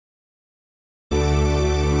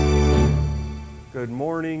Good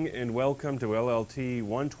morning and welcome to LLT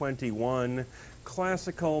 121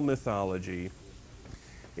 Classical Mythology,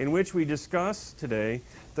 in which we discuss today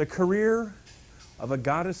the career of a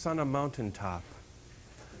goddess on a mountaintop,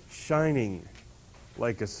 shining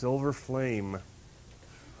like a silver flame.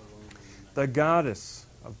 The goddess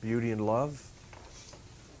of beauty and love,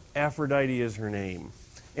 Aphrodite is her name,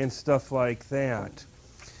 and stuff like that.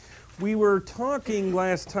 We were talking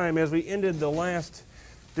last time, as we ended the last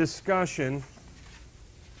discussion,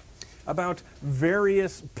 about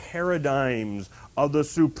various paradigms of the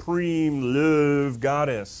supreme love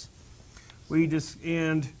goddess.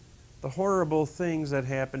 And the horrible things that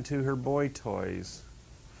happened to her boy toys.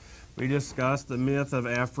 We discussed the myth of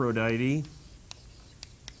Aphrodite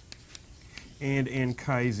and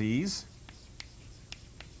Anchises.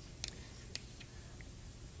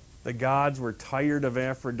 The gods were tired of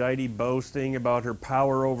Aphrodite boasting about her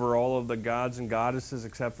power over all of the gods and goddesses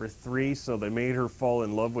except for three, so they made her fall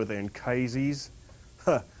in love with Anchises.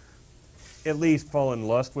 At least fall in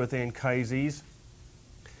lust with Anchises.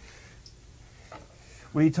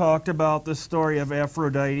 We talked about the story of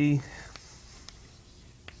Aphrodite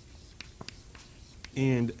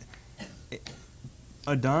and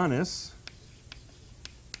Adonis,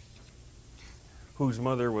 whose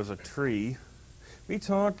mother was a tree. We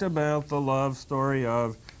talked about the love story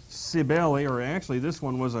of Cybele, or actually this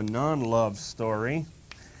one was a non-love story.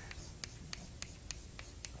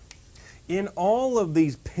 In all of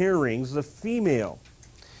these pairings, the female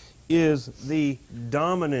is the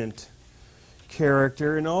dominant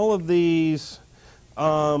character. In all of these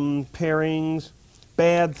pairings,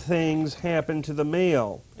 bad things happen to the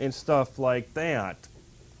male and stuff like that.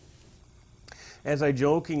 As I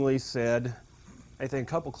jokingly said, I think a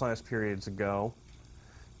couple class periods ago,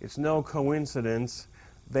 it's no coincidence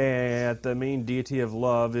that the main deity of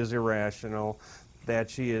love is irrational, that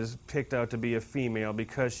she is picked out to be a female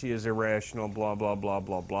because she is irrational, blah, blah, blah,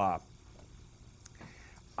 blah, blah.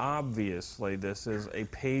 Obviously, this is a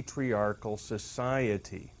patriarchal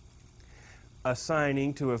society,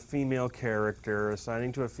 assigning to a female character,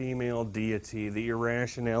 assigning to a female deity the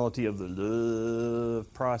irrationality of the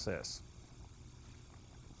love process.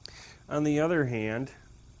 On the other hand,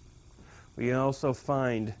 we also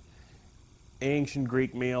find ancient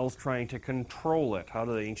Greek males trying to control it. How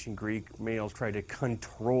do the ancient Greek males try to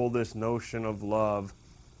control this notion of love?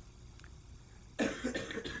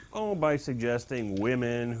 By suggesting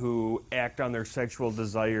women who act on their sexual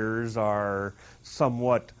desires are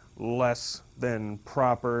somewhat less than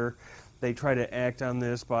proper. They try to act on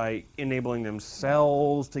this by enabling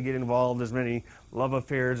themselves to get involved in as many love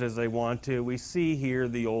affairs as they want to. We see here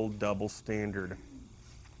the old double standard.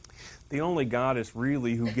 The only goddess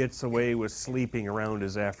really who gets away with sleeping around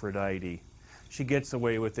is Aphrodite. She gets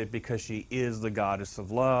away with it because she is the goddess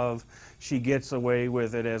of love. She gets away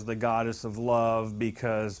with it as the goddess of love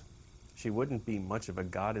because she wouldn't be much of a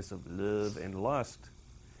goddess of love and lust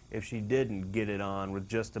if she didn't get it on with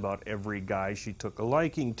just about every guy she took a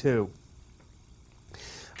liking to.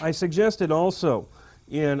 I suggested also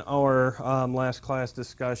in our last class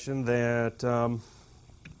discussion that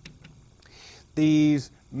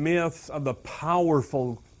these myths of the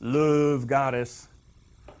powerful love goddess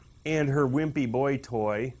and her wimpy boy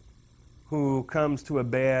toy who comes to a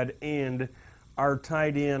bad end are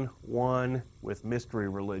tied in one with mystery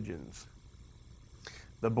religions.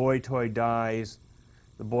 The boy toy dies,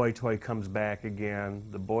 the boy toy comes back again,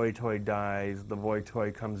 the boy toy dies, the boy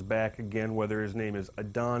toy comes back again, whether his name is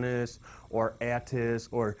Adonis or Attis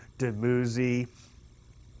or Demuzi.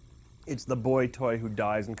 It's the boy toy who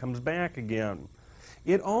dies and comes back again.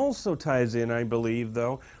 It also ties in, I believe,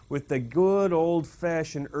 though, with the good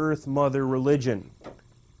old-fashioned Earth Mother religion.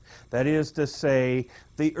 That is to say,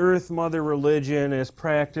 the Earth Mother religion is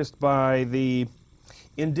practiced by the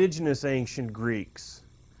indigenous ancient Greeks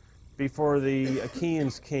before the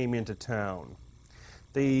Achaeans came into town.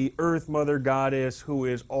 The Earth Mother goddess who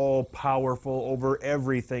is all-powerful over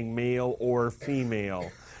everything, male or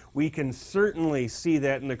female. We can certainly see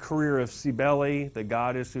that in the career of Cybele, the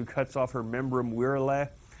goddess who cuts off her membrum virile,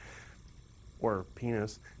 or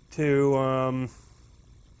penis, to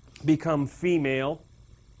become female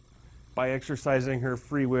by exercising her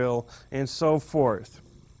free will, and so forth.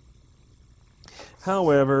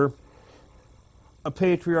 However, a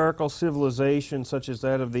patriarchal civilization such as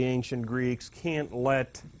that of the ancient Greeks can't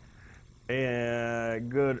let a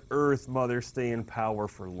good Earth Mother stay in power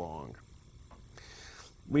for long.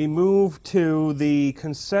 We move to the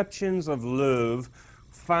conceptions of love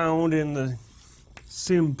found in the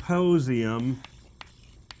Symposium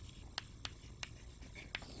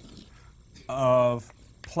of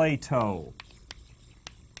Plato.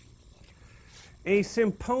 A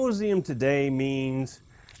symposium today means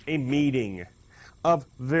a meeting of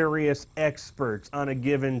various experts on a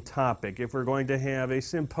given topic. If we're going to have a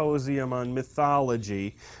symposium on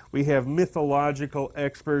mythology, we have mythological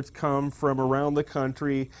experts come from around the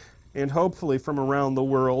country and hopefully from around the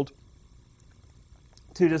world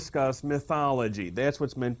to discuss mythology. That's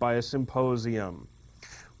what's meant by a symposium.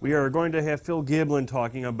 We are going to have Phil Giblin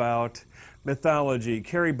talking about mythology.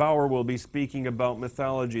 Carrie Bauer will be speaking about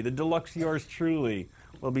mythology. The deluxe yours truly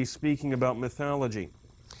will be speaking about mythology.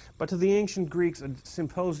 But to the ancient Greeks, a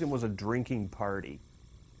symposium was a drinking party.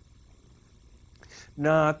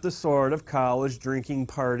 Not the sort of college drinking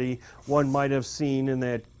party one might have seen in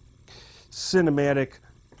that cinematic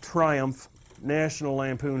triumph, National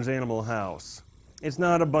Lampoon's Animal House. It's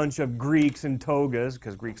not a bunch of Greeks in togas,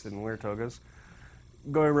 because Greeks didn't wear togas,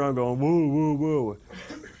 going around going, woo, woo, woo.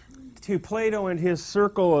 To Plato and his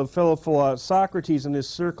circle of fellow Socrates and his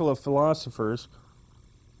circle of philosophers,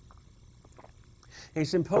 a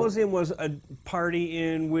symposium was a party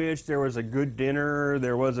in which there was a good dinner,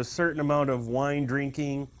 there was a certain amount of wine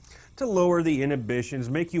drinking to lower the inhibitions,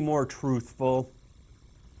 make you more truthful.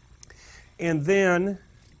 And then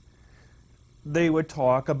they would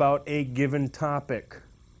talk about a given topic.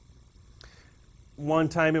 One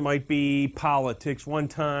time it might be politics. One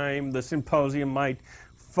time the symposium might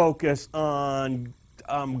focus on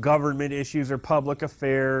government issues or public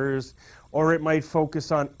affairs, or it might focus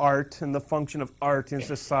on art and the function of art in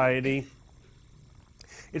society.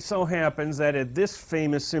 It so happens that at this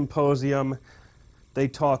famous symposium, they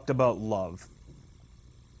talked about love.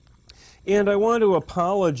 And I want to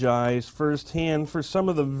apologize firsthand for some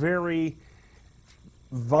of the very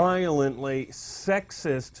violently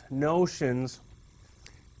sexist notions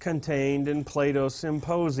contained in Plato's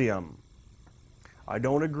Symposium. I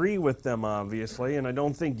don't agree with them, obviously, and I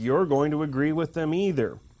don't think you're going to agree with them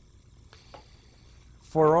either.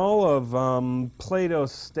 For all of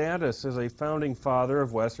Plato's status as a founding father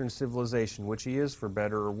of Western civilization, which he is for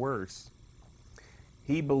better or worse,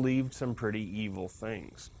 he believed some pretty evil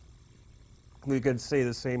things. We could say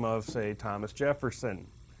the same of, say, Thomas Jefferson,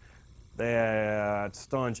 that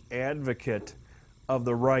staunch advocate of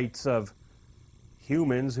the rights of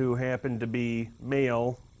humans who happen to be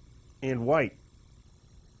male and white.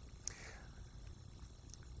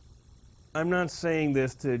 I'm not saying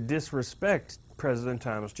this to disrespect President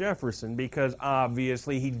Thomas Jefferson, because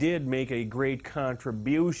obviously he did make a great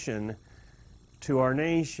contribution to our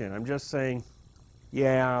nation. I'm just saying,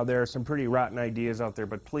 yeah, there are some pretty rotten ideas out there,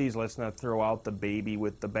 but please let's not throw out the baby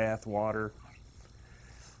with the bathwater.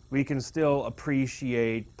 We can still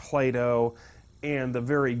appreciate Plato and the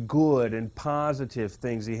very good and positive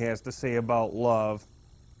things he has to say about love,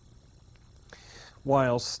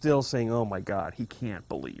 while still saying, oh my God, he can't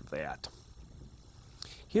believe that.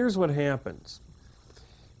 Here's what happens.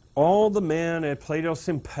 All the men at Plato's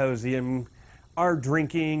Symposium are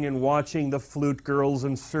drinking and watching the flute girls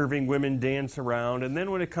and serving women dance around, and then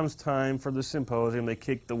when it comes time for the symposium, they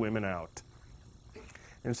kick the women out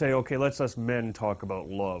and say, okay, let's us men talk about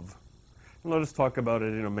love. And let us talk about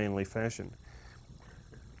it in a manly fashion.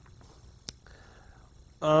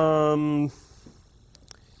 And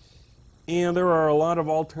there are a lot of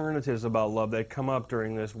alternatives about love that come up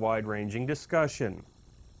during this wide-ranging discussion.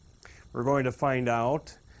 We're going to find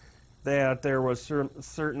out that there was a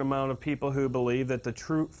certain amount of people who believe that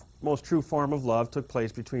the most true form of love took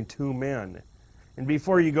place between two men. And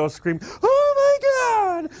before you go scream, oh my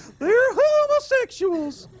God, they're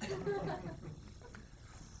homosexuals,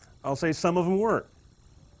 I'll say some of them weren't.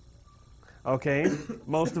 Okay?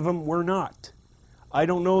 Most of them were not. I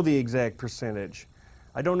don't know the exact percentage.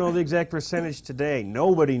 I don't know the exact percentage today.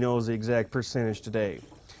 Nobody knows the exact percentage today.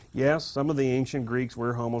 Yes, some of the ancient Greeks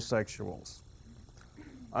were homosexuals.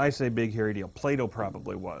 I say big hairy deal. Plato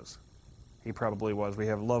probably was. He probably was. We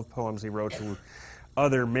have love poems he wrote to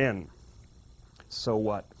other men. So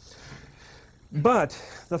what? But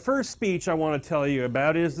the first speech I want to tell you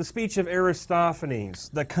about is the speech of Aristophanes,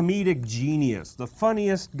 the comedic genius, the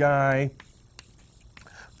funniest guy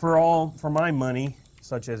for my money,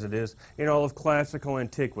 such as it is, in all of classical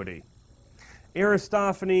antiquity.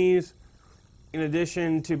 Aristophanes, in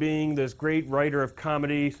addition to being this great writer of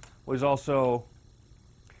comedies, was also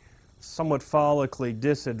somewhat phallically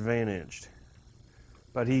disadvantaged.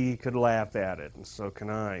 But he could laugh at it, and so can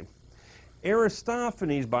I.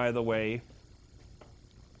 Aristophanes, by the way,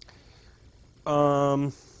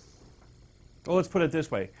 well, let's put it this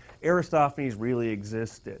way. Aristophanes really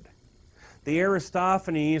existed. The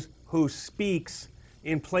Aristophanes who speaks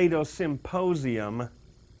in Plato's Symposium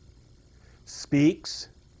speaks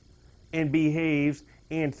and behaves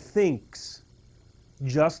and thinks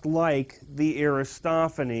just like the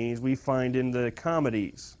Aristophanes we find in the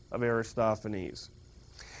comedies of Aristophanes.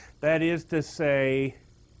 That is to say,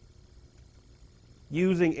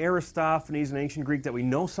 using Aristophanes in ancient Greek that we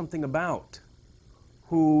know something about,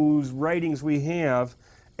 whose writings we have,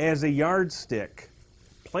 as a yardstick.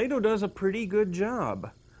 Plato does a pretty good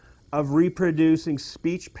job of reproducing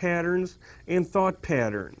speech patterns and thought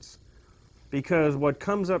patterns, because what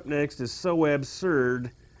comes up next is so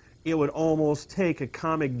absurd it would almost take a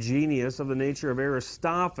comic genius of the nature of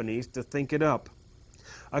Aristophanes to think it up.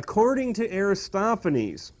 According to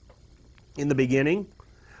Aristophanes, in the beginning,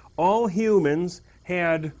 all humans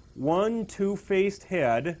had one two-faced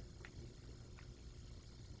head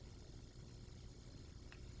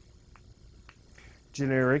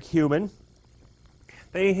generic human.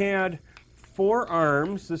 They had 4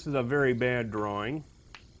 arms. This is a very bad drawing.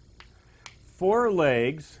 4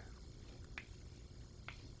 legs.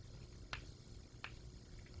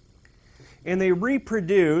 And they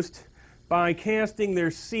reproduced by casting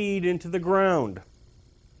their seed into the ground.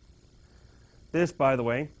 This, by the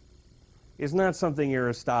way, is not something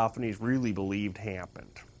Aristophanes really believed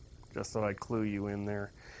happened. Just thought I'd clue you in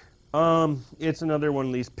there. It's another one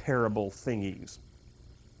of these parable thingies.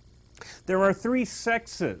 There are 3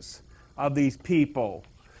 sexes of these people.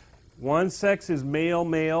 One sex is male,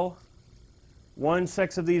 male. One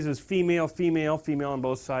sex of these is female, female, female on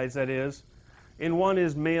both sides, that is. And one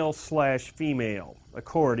is male/female,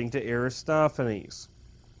 according to Aristophanes.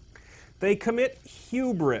 They commit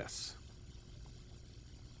hubris.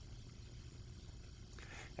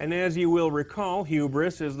 And as you will recall,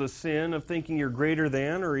 hubris is the sin of thinking you're greater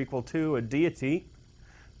than or equal to a deity.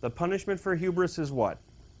 The punishment for hubris is what?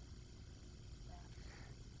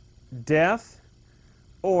 Death,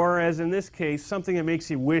 or as in this case, something that makes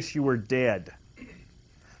you wish you were dead.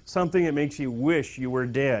 Something that makes you wish you were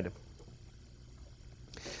dead.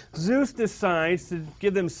 Zeus decides to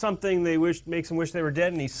give them something makes them wish they were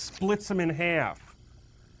dead, and he splits them in half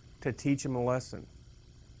to teach them a lesson.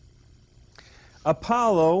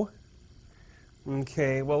 Apollo,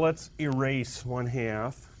 okay, well, let's erase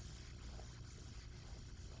 1/2.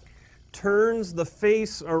 Turns the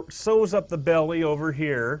face, or sews up the belly over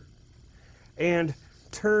here, and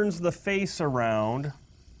turns the face around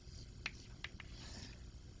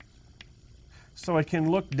so it can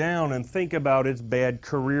look down and think about its bad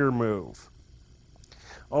career move.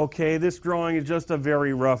 Okay, this drawing is just a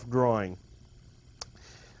very rough drawing.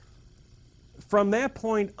 From that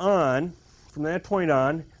point on,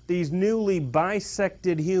 these newly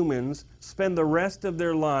bisected humans spend the rest of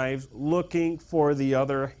their lives looking for the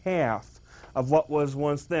other half of what was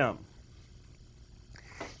once them.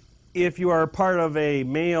 If you are part of a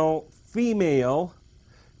male-female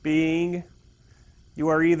being, you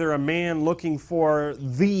are either a man looking for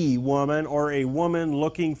the woman or a woman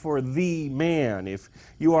looking for the man. If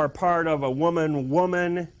you are part of a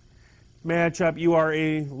woman-woman matchup, you are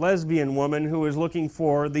a lesbian woman who is looking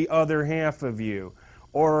for the other half of you.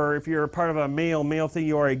 Or if you're a part of a male-male thing,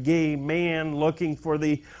 you are a gay man looking for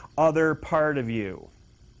the other part of you.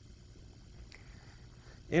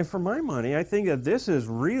 And for my money, I think that this is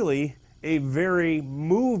really a very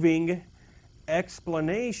moving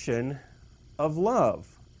explanation of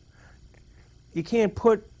love. You can't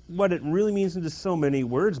put what it really means into so many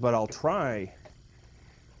words, but I'll try.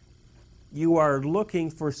 You are looking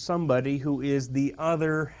for somebody who is the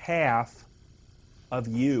other half of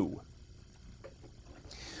you.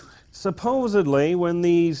 Supposedly, when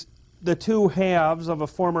the 2 halves of a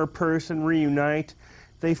former person reunite,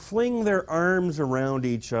 they fling their arms around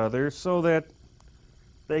each other so that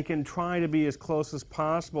they can try to be as close as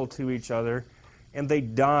possible to each other, and they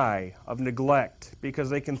die of neglect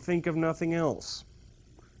because they can think of nothing else.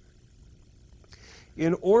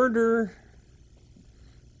 In order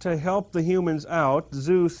to help the humans out,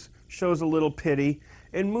 Zeus shows a little pity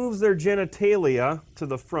and moves their genitalia to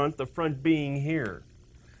the front being here,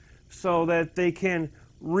 so that they can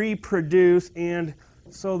reproduce, and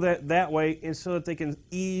so that they can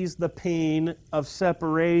ease the pain of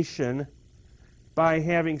separation by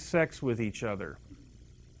having sex with each other.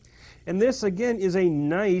 And this, again, is a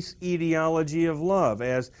nice etiology of love,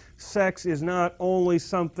 as sex is not only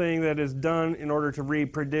something that is done in order to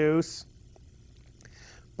reproduce,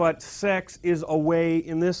 but sex is a way,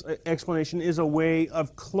 in this explanation, is a way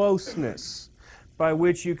of closeness by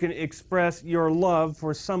which you can express your love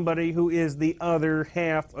for somebody who is the other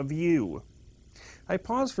half of you. I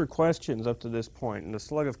pause for questions up to this point in a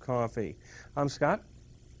slug of coffee. Scott,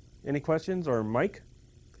 any questions? Or Mike?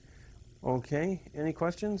 Okay, any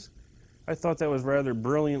questions? I thought that was rather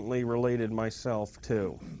brilliantly related myself,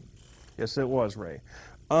 too. Yes, it was, Ray.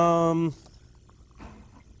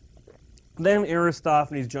 Then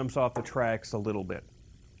Aristophanes jumps off the tracks a little bit.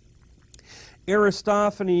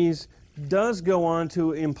 Aristophanes does go on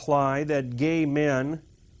to imply that gay men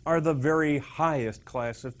are the very highest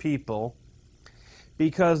class of people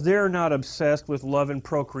because they're not obsessed with love and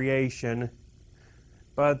procreation,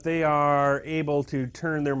 but they are able to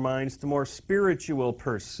turn their minds to more spiritual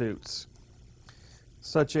pursuits,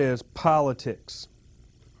 such as politics.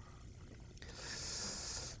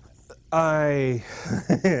 I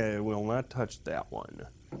will not touch that one.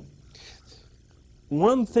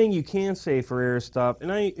 One thing you can say for Aristophanes,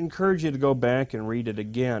 and I encourage you to go back and read it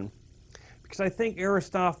again, because I think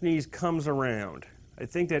Aristophanes comes around. I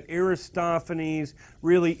think that Aristophanes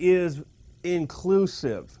really is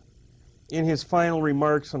inclusive in his final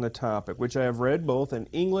remarks on the topic, which I have read both in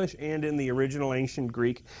English and in the original ancient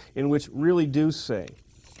Greek, in which really do say,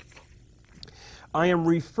 I am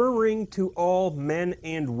referring to all men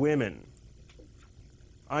and women.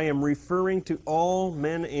 I am referring to all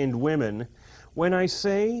men and women when I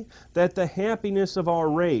say that the happiness of our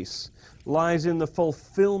race lies in the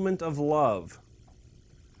fulfillment of love.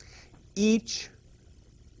 Each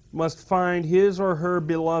must find his or her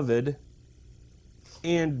beloved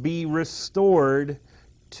and be restored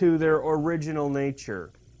to their original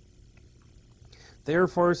nature.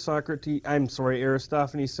 Therefore,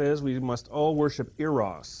 Aristophanes says we must all worship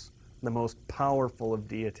Eros, the most powerful of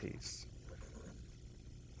deities.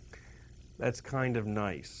 That's kind of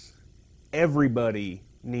nice. Everybody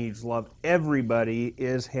needs love. Everybody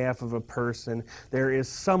is half of a person. There is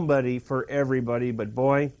somebody for everybody, but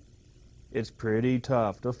boy, it's pretty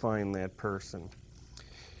tough to find that person.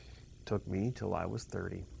 Took me till I was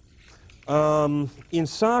 30. In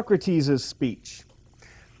Socrates' speech,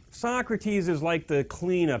 Socrates is like the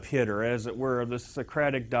cleanup hitter, as it were, of the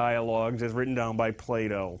Socratic dialogues as written down by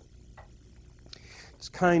Plato. It's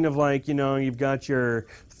kind of like, you've got your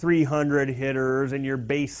 300 hitters and your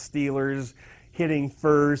base stealers hitting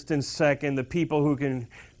first and second, the people who can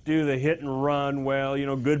do the hit and run well,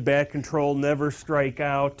 good bat control, never strike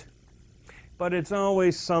out. But it's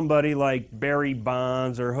always somebody like Barry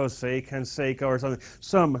Bonds or Jose Canseco or something,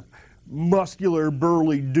 some muscular,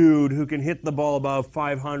 burly dude who can hit the ball about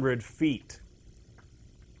 500 feet.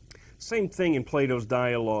 Same thing in Plato's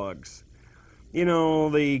dialogues.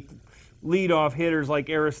 The lead-off hitters like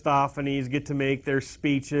Aristophanes get to make their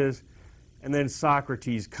speeches, and then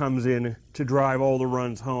Socrates comes in to drive all the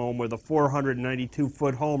runs home with a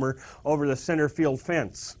 492-foot homer over the center field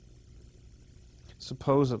fence,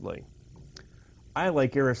 supposedly. I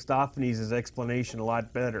like Aristophanes' explanation a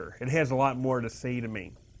lot better. It has a lot more to say to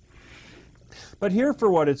me. But here,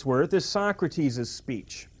 for what it's worth, is Socrates'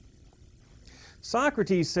 speech.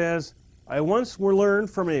 Socrates says, I once learned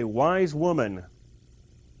from a wise woman.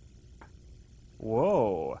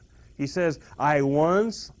 Whoa. He says, I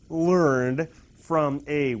once learned from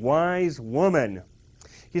a wise woman.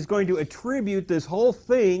 He's going to attribute this whole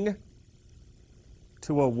thing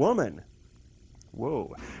to a woman.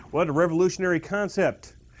 Whoa. What a revolutionary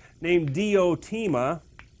concept. Named Diotima.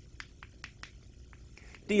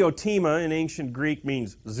 Diotima in ancient Greek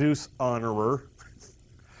means Zeus honorer.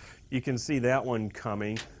 You can see that one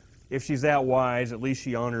coming. If she's that wise, at least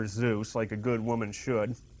she honors Zeus like a good woman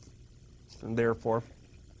should. And therefore,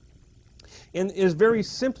 and is very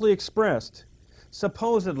simply expressed.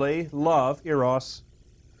 Supposedly, love, Eros,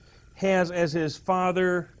 has as his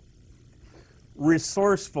father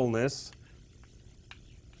resourcefulness,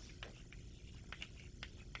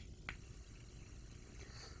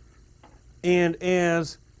 and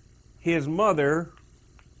as his mother,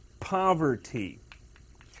 poverty.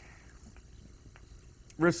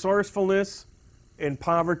 Resourcefulness and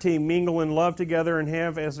poverty mingle in love together and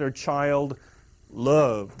have as their child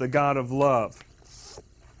love, the god of love.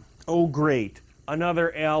 Oh, great.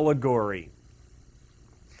 Another allegory.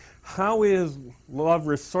 How is love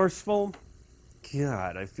resourceful?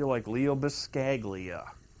 God, I feel like Leo Biscaglia.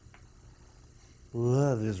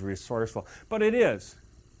 Love is resourceful. But it is.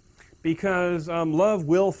 Because love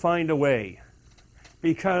will find a way.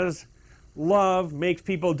 Because love makes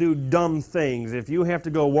people do dumb things. If you have to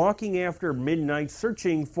go walking after midnight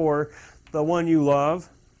searching for the one you love,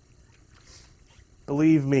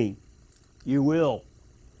 believe me, you will.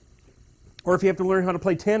 Or if you have to learn how to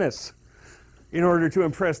play tennis in order to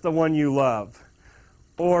impress the one you love.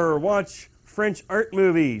 Or watch French art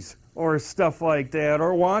movies or stuff like that.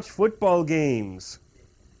 Or watch football games.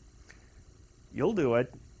 You'll do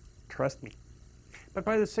it. Trust me. But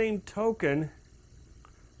by the same token,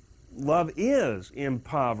 love is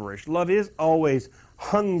impoverished. Love is always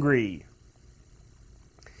hungry.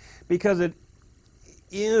 Because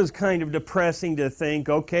is kind of depressing to think,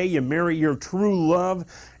 okay, you marry your true love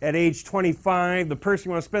at age 25, the person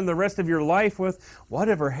you want to spend the rest of your life with.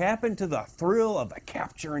 Whatever happened to the thrill of the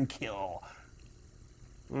capture and kill?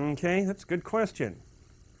 Okay, that's a good question.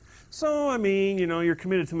 So, I mean, you're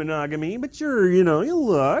committed to monogamy, but you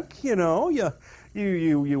look,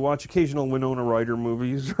 you watch occasional Winona Ryder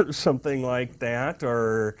movies or something like that,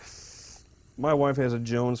 or my wife has a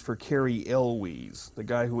Jones for Carrie Elwes, the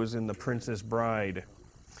guy who was in The Princess Bride.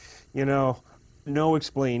 No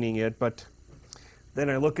explaining it, but then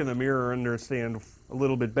I look in the mirror and understand a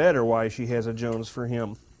little bit better why she has a Jones for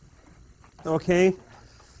him. Okay?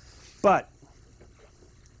 But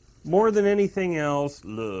more than anything else,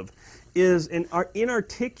 love is an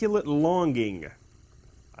inarticulate longing,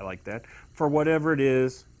 I like that, for whatever it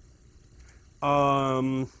is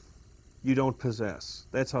you don't possess.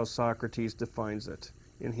 That's how Socrates defines it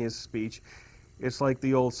in his speech. It's like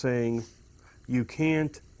the old saying, you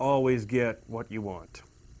can't always get what you want.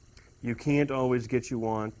 You can't always get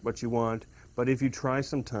what you want, but if you try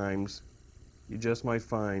sometimes, you just might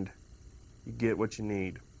find you get what you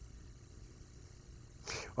need.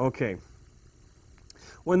 Okay.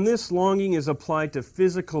 When this longing is applied to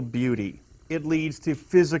physical beauty, it leads to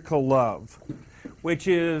physical love, which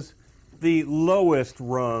is the lowest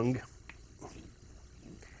rung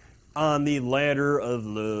on the ladder of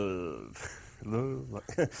love.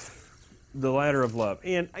 The ladder of love.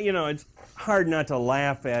 And, it's hard not to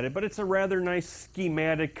laugh at it, but it's a rather nice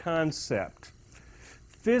schematic concept.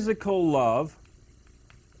 Physical love,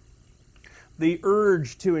 the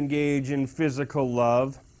urge to engage in physical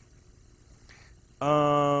love,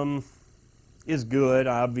 is good,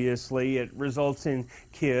 obviously. It results in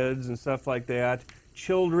kids and stuff like that.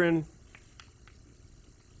 Children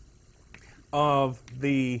of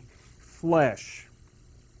the flesh.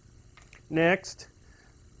 Next,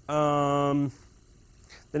 the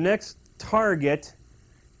next target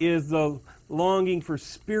is the longing for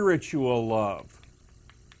spiritual love,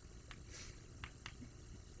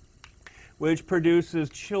 which produces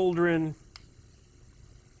children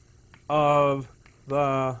of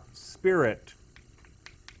the Spirit.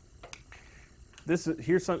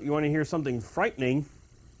 You want to hear something frightening?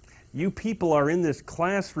 You people are in this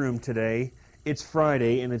classroom today. It's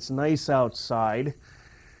Friday and it's nice outside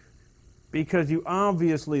because you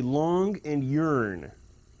obviously long and yearn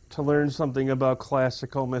to learn something about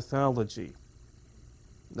classical mythology.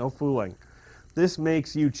 No fooling. This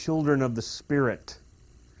makes you children of the Spirit.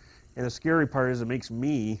 And the scary part is it makes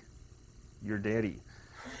me your daddy.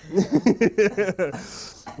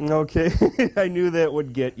 Okay, I knew that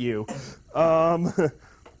would get you.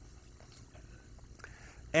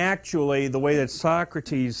 Actually, the way that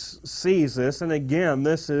Socrates sees this, and again,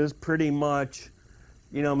 this is pretty much,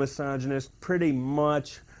 misogynist, pretty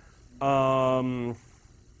much, man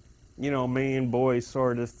boy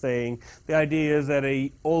sort of thing. The idea is that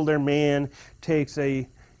an older man takes a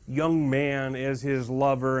young man as his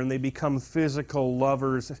lover, and they become physical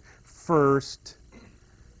lovers first.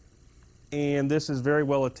 And this is very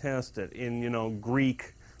well attested in,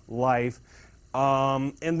 Greek life.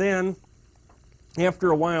 And then,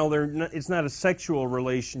 after a while, it's not a sexual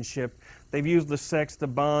relationship. They've used the sex to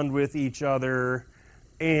bond with each other.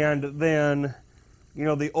 And then,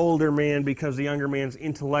 the older man becomes the younger man's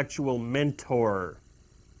intellectual mentor.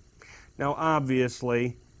 Now,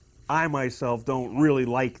 obviously, I myself don't really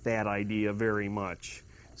like that idea very much.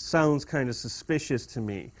 Sounds kind of suspicious to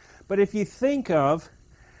me. But if you think of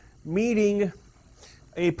meeting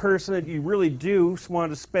a person that you really do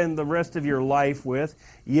want to spend the rest of your life with,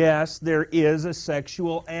 yes, there is a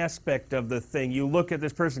sexual aspect of the thing. You look at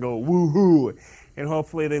this person and go, woo-hoo, and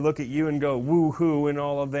hopefully they look at you and go, woo-hoo, and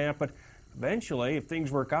all of that. But eventually, if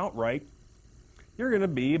things work out right, you're going to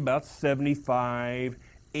be about 75,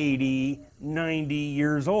 80, 90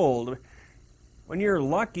 years old. When you're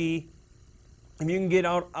lucky, if you can get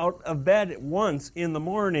out of bed once in the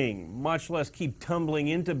morning, much less keep tumbling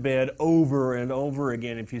into bed over and over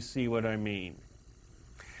again, if you see what I mean.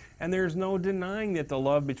 And there's no denying that the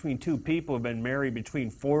love between two people who have been married between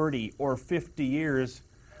 40 or 50 years,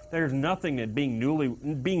 there's nothing that being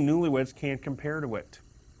newlyweds can't compare to it.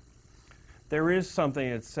 There is something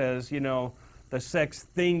that says, the sex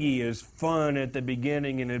thingy is fun at the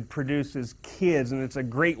beginning and it produces kids and it's a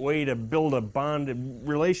great way to build a bonded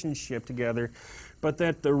relationship together, but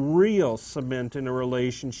that the real cement in a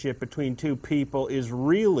relationship between two people is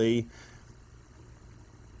really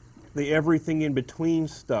the everything in between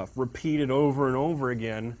stuff, repeated over and over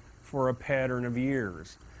again for a pattern of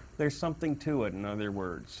years. There's something to it, in other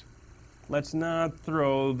words. Let's not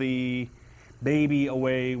throw the baby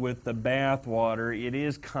away with the bathwater, it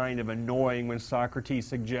is kind of annoying when Socrates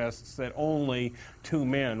suggests that only two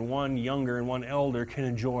men, one younger and one elder, can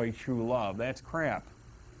enjoy true love. That's crap.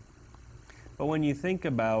 But when you think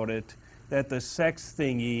about it, that the sex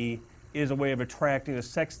thingy is a way of attracting, the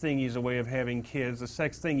sex thingy is a way of having kids, the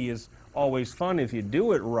sex thingy is always fun if you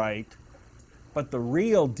do it right, but the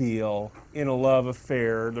real deal in a love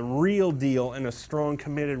affair, the real deal in a strong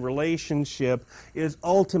committed relationship is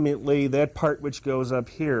ultimately that part which goes up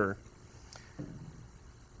here.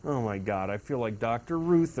 Oh my God, I feel like Dr.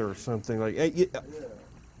 Ruth or something like that.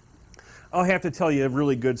 I'll have to tell you a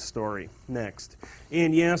really good story next.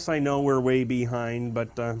 And yes, I know we're way behind, but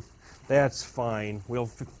that's fine. We'll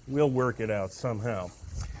work it out somehow.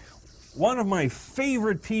 One of my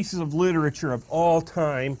favorite pieces of literature of all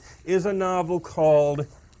time is a novel called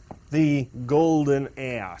The Golden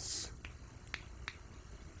Ass.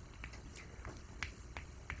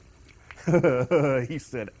 He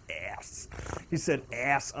said ass. He said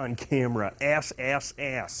ass on camera. Ass, ass,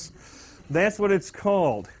 ass. That's what it's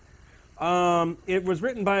called. It was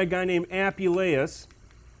written by a guy named Apuleius,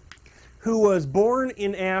 who was born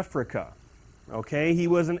in Africa. Okay, he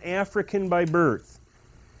was an African by birth.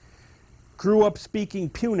 Grew up speaking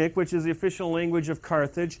Punic, which is the official language of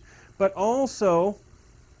Carthage, but also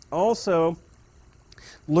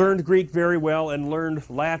learned Greek very well and learned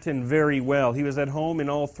Latin very well. He was at home in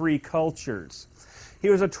all three cultures. He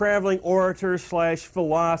was a traveling orator /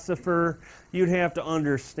 philosopher. You'd have to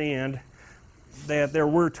understand that there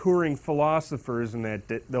were touring philosophers in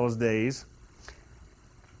those days.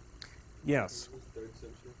 Yes. 3rd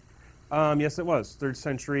century? Yes, it was. 3rd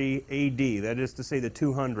century A.D. That is to say the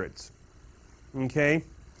 200s. Okay?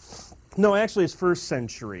 No, actually it's 1st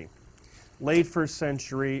century. Late 1st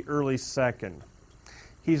century, early 2nd.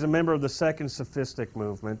 He's a member of the Second Sophistic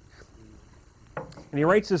movement. And he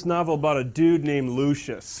writes this novel about a dude named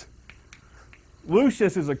Lucius.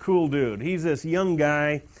 Lucius is a cool dude. He's this young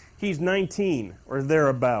guy. He's 19 or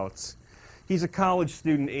thereabouts. He's a college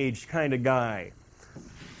student age kind of guy.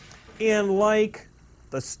 And like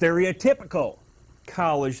the stereotypical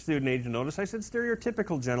college student age, notice I said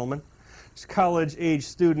stereotypical, gentlemen. This college age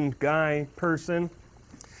student guy, person,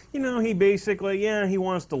 you know, he basically, he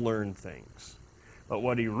wants to learn things. But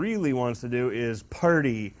what he really wants to do is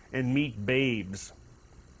party and meet babes.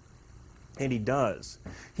 And he does.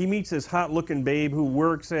 He meets this hot-looking babe who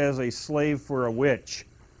works as a slave for a witch.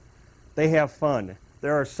 They have fun.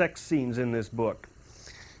 There are sex scenes in this book.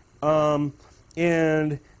 And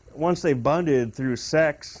once they've bonded through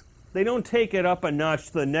sex, they don't take it up a notch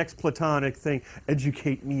to the next platonic thing.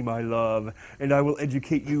 Educate me, my love, and I will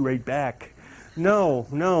educate you right back. No,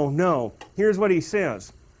 no, no. Here's what he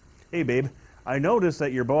says. Hey, babe, I noticed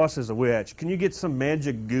that your boss is a witch. Can you get some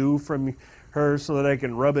magic goo from her so that I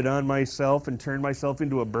can rub it on myself and turn myself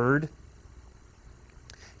into a bird?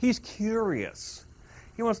 He's curious.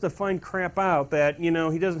 He wants to find crap out that, he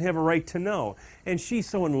doesn't have a right to know. And she's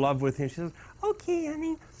so in love with him. She says, okay,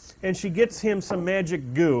 honey. And she gets him some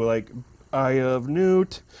magic goo, like Eye of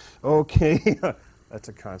Newt. Okay, that's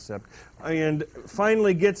a concept. And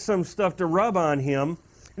finally gets some stuff to rub on him.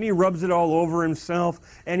 And he rubs it all over himself.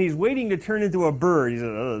 And he's waiting to turn into a bird. He says,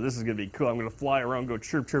 oh, this is going to be cool. I'm going to fly around, go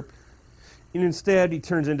chirp, chirp. And instead, he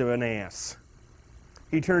turns into an ass.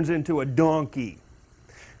 He turns into a donkey.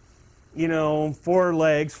 4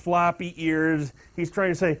 legs, floppy ears. He's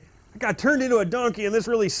trying to say, I got turned into a donkey and this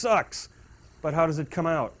really sucks. But how does it come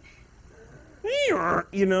out?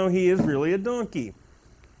 He is really a donkey.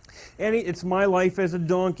 And it's my life as a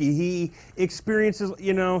donkey. He experiences,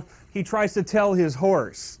 he tries to tell his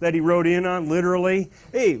horse that he rode in on, literally,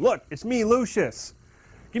 hey, look, it's me, Lucius.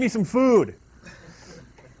 Give me some food.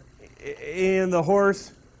 And the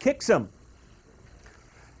horse kicks him.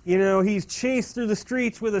 He's chased through the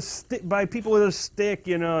streets with by people with a stick,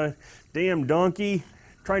 damn donkey,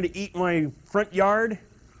 trying to eat my front yard.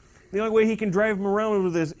 The only way he can drive him around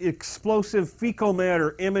with this explosive fecal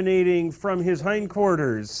matter emanating from his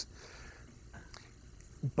hindquarters.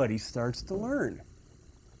 But he starts to learn.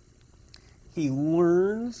 He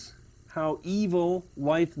learns how evil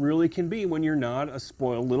life really can be when you're not a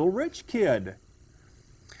spoiled little rich kid.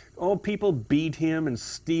 Oh, people beat him and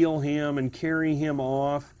steal him and carry him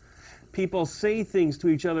off. People say things to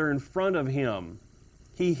each other in front of him.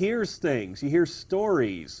 He hears things. He hears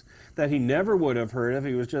stories that he never would have heard if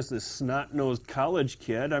he was just this snot-nosed college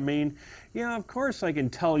kid. I mean, yeah, of course I can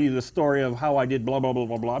tell you the story of how I did blah, blah, blah,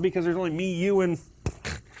 blah, blah, because there's only me, you, and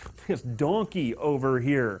this donkey over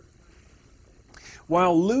here.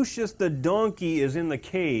 While Lucius the donkey is in the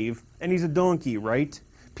cave, and he's a donkey, right?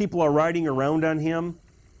 People are riding around on him.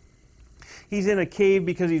 He's in a cave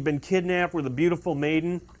because he's been kidnapped with a beautiful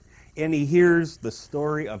maiden, and he hears the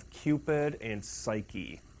story of Cupid and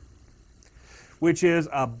Psyche, which is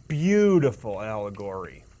a beautiful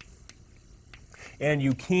allegory. And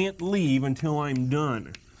you can't leave until I'm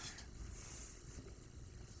done.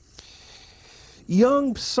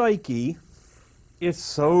 Young Psyche is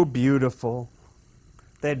so beautiful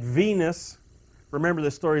that Venus, remember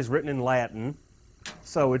the story is written in Latin,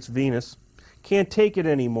 so it's Venus, can't take it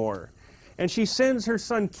anymore. And she sends her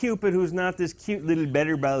son Cupid, who's not this cute little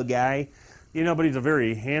butterball guy, but he's a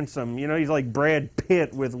very handsome, he's like Brad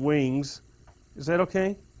Pitt with wings. Is that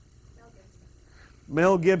okay?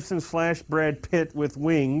 Mel Gibson / Brad Pitt with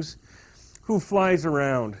wings, who flies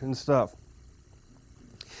around and stuff.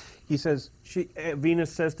 He says,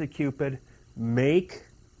 Venus says to Cupid, make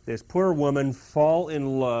this poor woman fall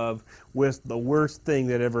in love with the worst thing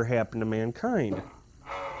that ever happened to mankind.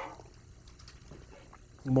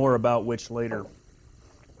 More about which later.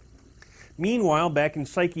 Meanwhile, back in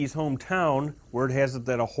Psyche's hometown, word has it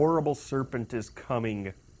that a horrible serpent is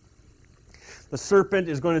coming. The serpent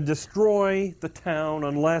is going to destroy the town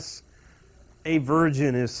unless a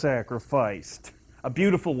virgin is sacrificed. A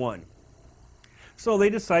beautiful one. So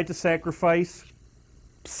they decide to sacrifice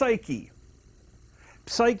Psyche.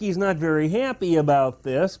 Psyche's not very happy about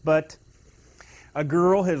this, but a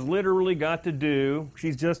girl has literally got to do,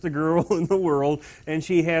 she's just a girl in the world, and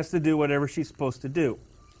she has to do whatever she's supposed to do.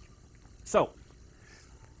 So,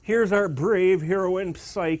 here's our brave heroine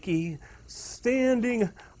Psyche standing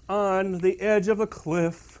on the edge of a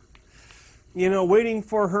cliff, waiting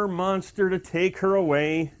for her monster to take her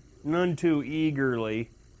away, none too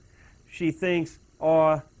eagerly. She thinks,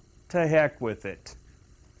 oh, to heck with it,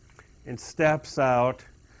 and steps out,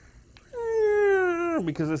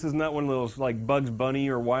 because this is not one of those like Bugs Bunny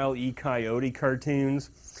or Wile E. Coyote cartoons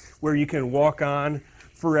where you can walk on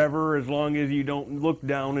forever as long as you don't look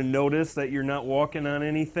down and notice that you're not walking on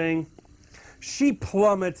anything. She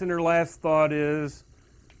plummets and her last thought is,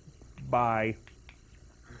 bye.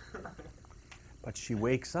 But she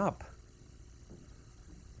wakes up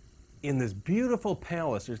in this beautiful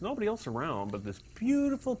palace. There's nobody else around, but this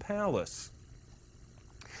beautiful palace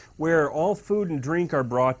where all food and drink are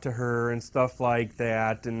brought to her and stuff like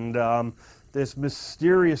that. And this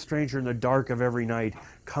mysterious stranger in the dark of every night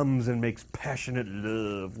comes and makes passionate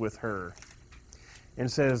love with her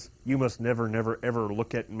and says, you must never, never, ever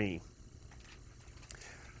look at me.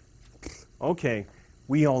 Okay,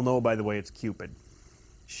 we all know, by the way, it's Cupid.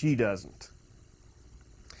 She doesn't.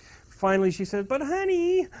 Finally, she says, but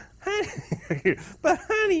honey,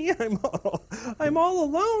 I'm all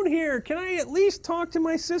alone here. Can I at least talk to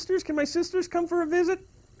my sisters? Can my sisters come for a visit?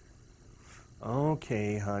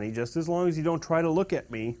 Okay, honey, just as long as you don't try to look at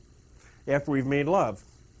me after we've made love.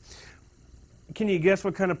 Can you guess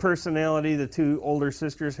what kind of personality the two older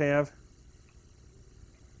sisters have?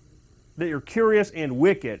 That you're curious and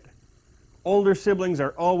wicked. Older siblings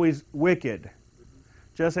are always wicked.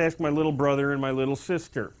 Just ask my little brother and my little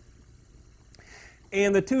sister.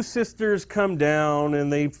 And the two sisters come down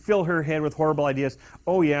and they fill her head with horrible ideas.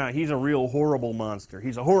 Oh yeah, he's a real horrible monster.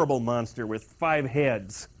 He's a horrible monster with 5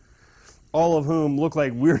 heads, all of whom look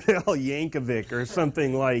like Weird Al Yankovic or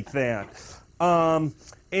something like that.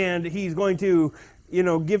 And he's going to,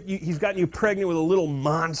 he's gotten you pregnant with a little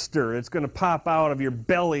monster. It's going to pop out of your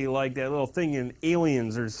belly like that little thing in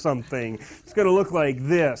Aliens or something. It's going to look like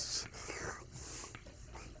this.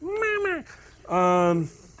 Mama.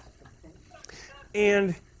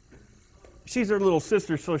 And she's her little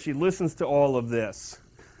sister, so she listens to all of this.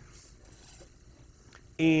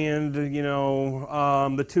 And,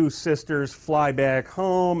 the two sisters fly back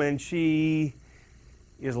home, and she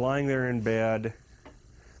is lying there in bed.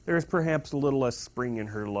 There's perhaps a little less spring in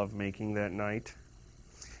her lovemaking that night,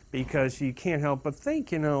 because she can't help but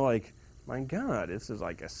think, my God, this is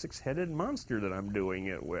like a 6-headed monster that I'm doing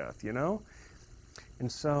it with,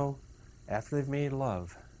 And so, after they've made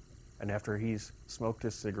love, and after he's smoked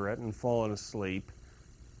his cigarette and fallen asleep,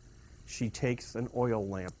 she takes an oil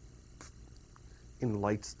lamp and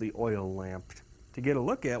lights the oil lamp to get a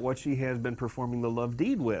look at what she has been performing the love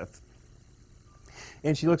deed with.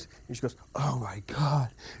 And she looks and she goes, oh my God,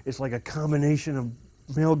 it's like a combination of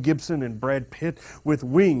Mel Gibson and Brad Pitt with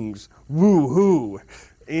wings. Woo-hoo.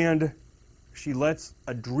 And she lets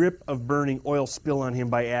a drip of burning oil spill on him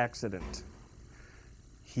by accident.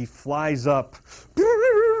 He flies up.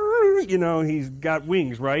 He's got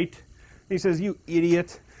wings, right? He says, you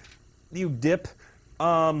idiot, you dip.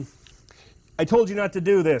 I told you not to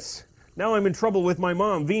do this. Now I'm in trouble with my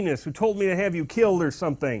mom, Venus, who told me to have you killed or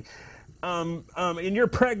something. And you're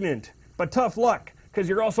pregnant, but tough luck, because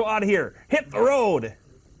you're also out of here. Hit the road.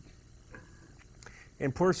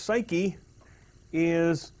 And poor Psyche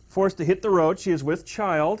is forced to hit the road. She is with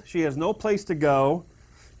child. She has no place to go.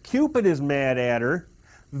 Cupid is mad at her.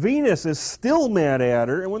 Venus is still mad at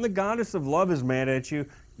her. And when the goddess of love is mad at you,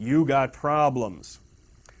 you got problems.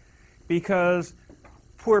 Because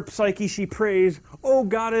poor Psyche, she prays, "Oh,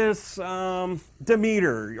 goddess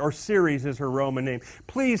Demeter," or Ceres is her Roman name,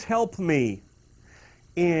 "please help me."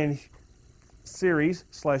 And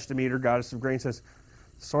Ceres/Demeter, goddess of grain, says,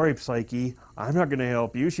 "Sorry, Psyche, I'm not going to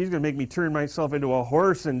help you. She's going to make me turn myself into a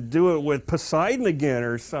horse and do it with Poseidon again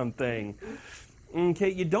or something."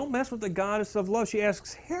 Okay, you don't mess with the goddess of love. She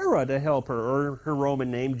asks Hera to help her, or her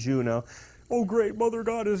Roman name, Juno. "Oh, great mother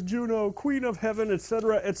goddess Juno, queen of heaven,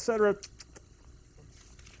 etc., etc.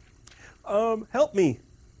 Help me."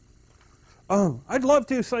 "I'd love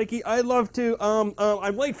to, Psyche. I'd love to.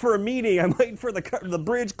 I'm late for a meeting. I'm late for the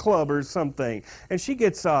bridge club or something." And she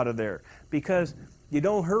gets out of there because you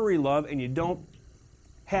don't hurry love and you don't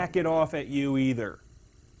hack it off at you either.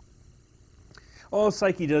 Oh,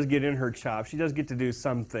 Psyche does get in her chops. She does get to do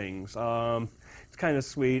some things. It's kind of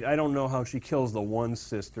sweet. I don't know how she kills the one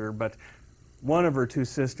sister, but one of her two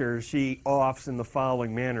sisters, she offs in the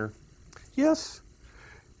following manner. "Yes,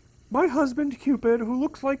 my husband, Cupid, who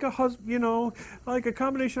looks like like a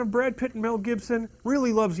combination of Brad Pitt and Mel Gibson,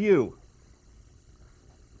 really loves you."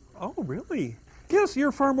 "Oh, really?" "Yes,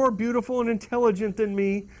 you're far more beautiful and intelligent than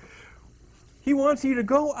me. He wants you to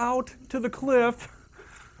go out to the cliff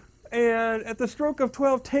and at the stroke of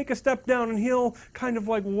 12, take a step down, and he'll kind of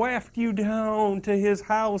like waft you down to his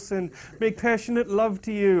house and make passionate love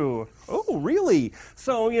to you." "Oh, really?"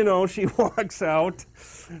 So, she walks out,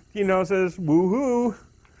 says, "Woohoo."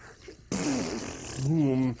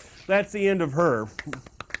 That's the end of her.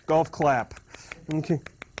 Golf clap. Okay.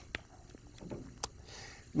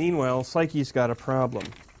 Meanwhile, Psyche's got a problem.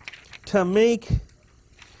 To make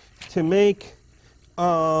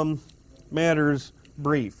matters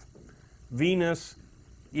brief, Venus,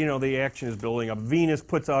 the action is building up. Venus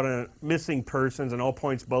puts out a missing persons and all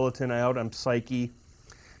points bulletin out on Psyche.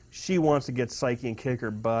 She wants to get Psyche and kick her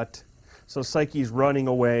butt. So Psyche's running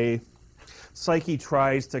away. Psyche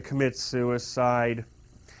tries to commit suicide.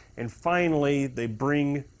 And finally, they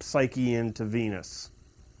bring Psyche into Venus.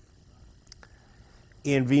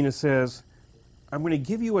 And Venus says, "I'm going to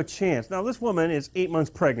give you a chance." Now, this woman is 8 months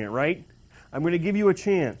pregnant, right? "I'm going to give you a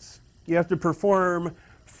chance. You have to perform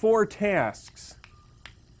 4 tasks.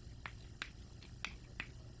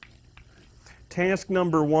 Task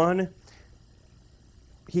number 1,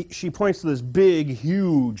 she points to this big,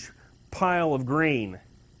 huge pile of grain.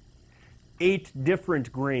 8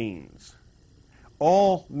 different grains,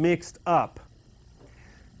 all mixed up.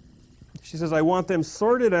 She says, "I want them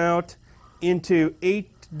sorted out into 8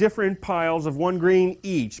 different piles of 1 grain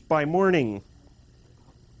each by morning."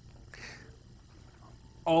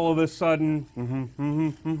 All of a sudden,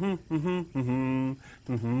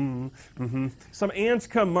 some ants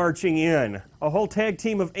come marching in. A whole tag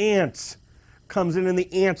team of ants comes in, and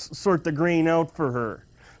the ants sort the grain out for her.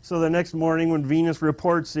 So the next morning when Venus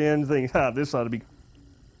reports in, thinks, "This ought to be..."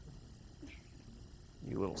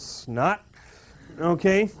 You little snot.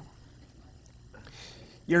 Okay.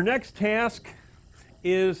 Your next task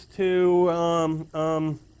is to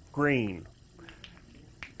grain.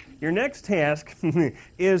 Your next task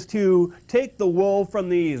is to take the wool from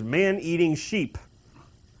these man-eating sheep.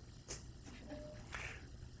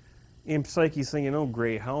 And Psyche's thinking, "Oh,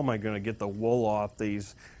 great, how am I going to get the wool off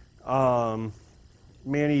these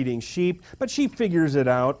man-eating sheep?" But she figures it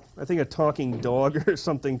out. I think a talking dog or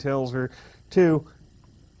something tells her to.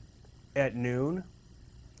 At noon,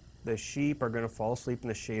 the sheep are going to fall asleep in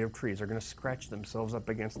the shade of trees. They're going to scratch themselves up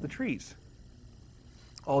against the trees.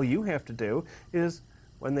 All you have to do is,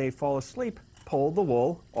 when they fall asleep, pull the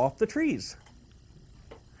wool off the trees.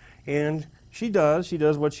 And she does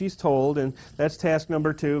what she's told, and that's task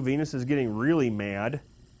number 2. Venus is getting really mad.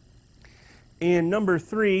 And number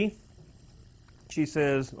 3, she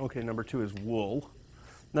says, okay, number 2 is wool.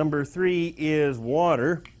 Number 3 is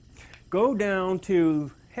water. Go down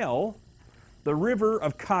to hell, the river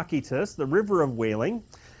of Cocytus, the river of wailing.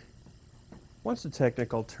 What's the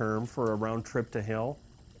technical term for a round trip to hell?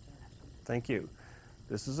 Thank you.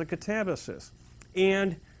 This is a catabasis.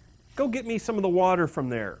 And go get me some of the water from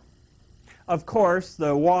there. Of course,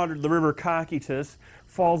 the river Cocytus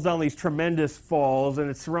falls down these tremendous falls, and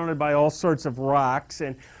it's surrounded by all sorts of rocks,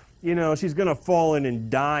 and she's going to fall in and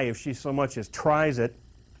die if she so much as tries it.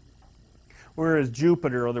 Whereas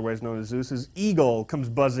Jupiter, otherwise known as Zeus's eagle, comes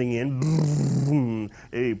buzzing in.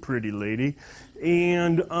 "Hey, pretty lady,"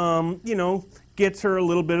 and gets her a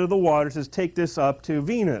little bit of the water. Says, "Take this up to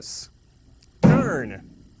Venus." Darn.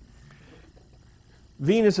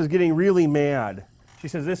 Venus is getting really mad. She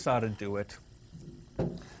says, this ought to do it.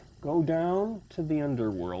 Go down to the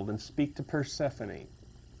underworld and speak to Persephone.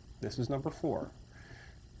 This is number 4.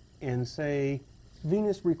 And say,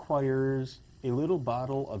 Venus requires a little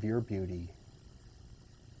bottle of your beauty.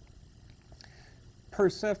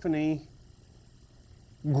 Persephone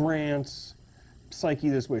grants Psyche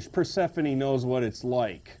this wish. Persephone knows what it's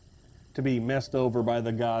like to be messed over by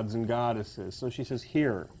the gods and goddesses. So she says,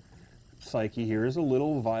 here, Psyche, here is a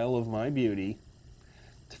little vial of my beauty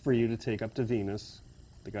for you to take up to Venus,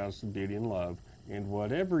 the goddess of beauty and love. And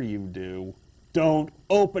whatever you do, don't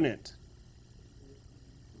open it.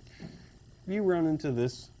 Have you run into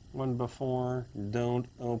this one before? Don't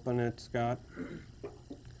open it, Scott.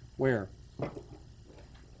 Where?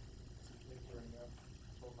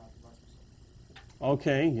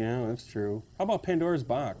 Okay, yeah, that's true. How about Pandora's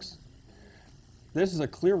box? This is a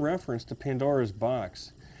clear reference to Pandora's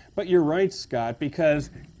box. But you're right, Scott,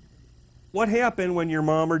 because what happened when your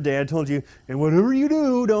mom or dad told you, and whatever you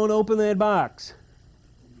do, don't open that box?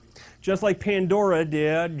 Just like Pandora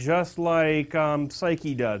did, just like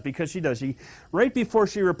Psyche does, because she does. Right before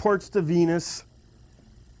she reports to Venus,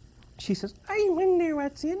 she says, I wonder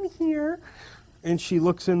what's in here. And she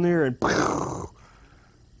looks in there and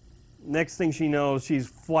next thing she knows, she's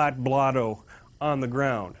flat blotto on the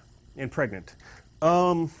ground and pregnant.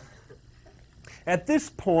 At this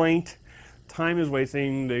point, time is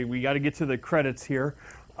wasting. We got to get to the credits here.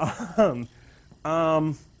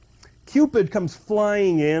 Cupid comes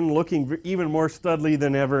flying in, looking even more studly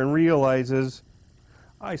than ever, and realizes,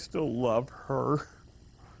 I still love her.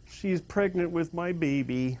 She's pregnant with my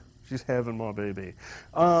baby. She's having my baby.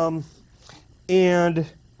 And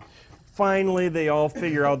finally, they all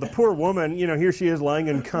figure out, the poor woman, here she is lying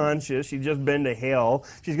unconscious. She's just been to hell.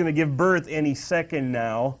 She's going to give birth any second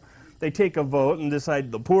now. They take a vote and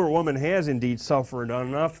decide the poor woman has indeed suffered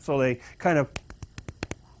enough, so they kind of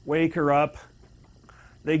wake her up.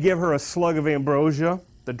 They give her a slug of ambrosia,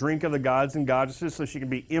 the drink of the gods and goddesses, so she can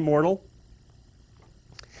be immortal.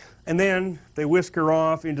 And then they whisk her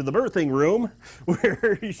off into the birthing room,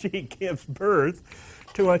 where she gives birth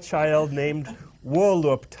to a child named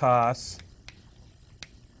Voluptas,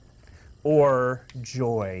 or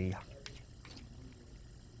joy.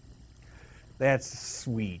 That's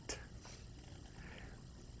sweet.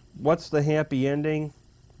 What's the happy ending?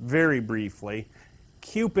 Very briefly,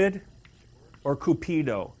 Cupid, or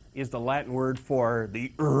Cupido, is the Latin word for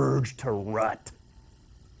the urge to rut.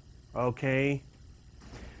 Okay?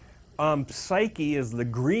 Psyche is the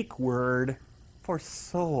Greek word for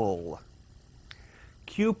soul.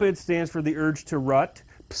 Cupid stands for the urge to rut.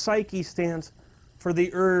 Psyche stands for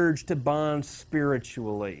the urge to bond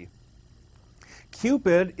spiritually.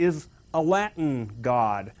 Cupid is a Latin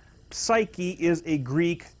god. Psyche is a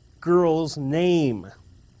Greek girl's name.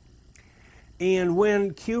 And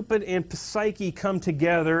when Cupid and Psyche come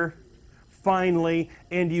together, finally,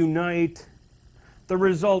 and unite, the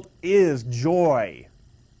result is joy.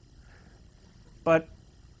 But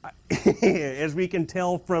as we can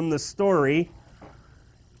tell from the story,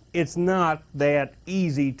 it's not that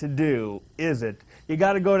easy to do, is it? You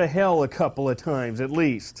got to go to hell a couple of times at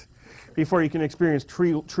least before you can experience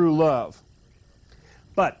true love.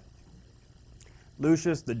 But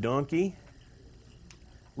Lucius the donkey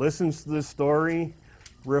listens to the story,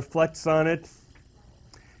 reflects on it,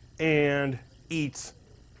 and eats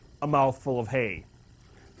a mouthful of hay.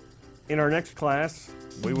 In our next class,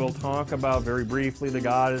 we will talk about, very briefly, the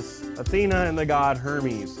goddess Athena and the god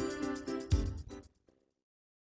Hermes.